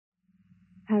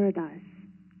Paradise.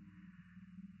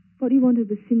 What he wanted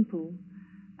was simple,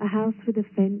 a house with a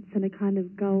fence and a kind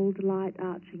of gold light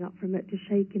arching up from it to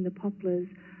shake in the poplars,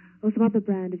 or some other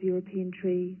brand of European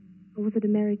tree. Or was it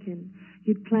American?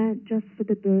 You'd plant just for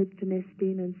the birds to nest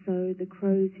in, and so the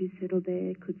crows who settled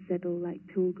there could settle like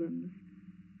pilgrims.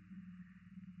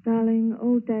 Darling,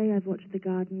 all day I've watched the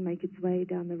garden make its way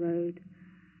down the road.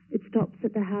 It stops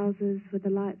at the houses where the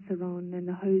lights are on and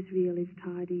the hose reel is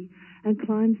tidy, and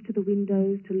climbs to the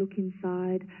windows to look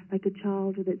inside like a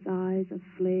child with its eyes of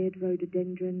flared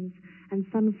rhododendrons and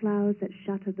sunflowers that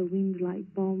shatter the wind like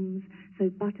bombs, so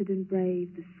buttered and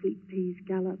brave the sweet peas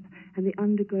gallop and the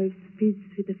undergrowths fizz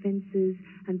through the fences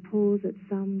and pause at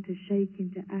some to shake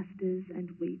into asters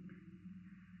and weep.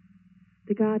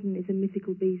 The garden is a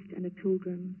mythical beast and a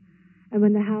pilgrim, and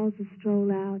when the houses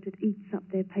stroll out, it eats up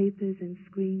their papers and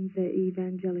screams their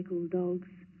evangelical dogs.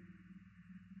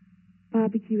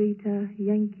 Barbecue eater,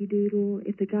 Yankee Doodle,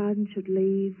 if the garden should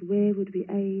leave, where would we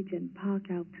age and park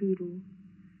our poodle?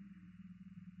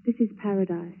 This is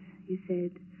paradise, you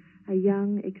said, a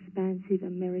young, expansive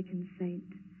American saint,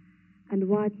 and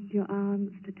widened your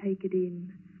arms to take it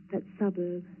in, that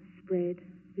suburb spread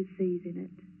with seas in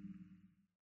it.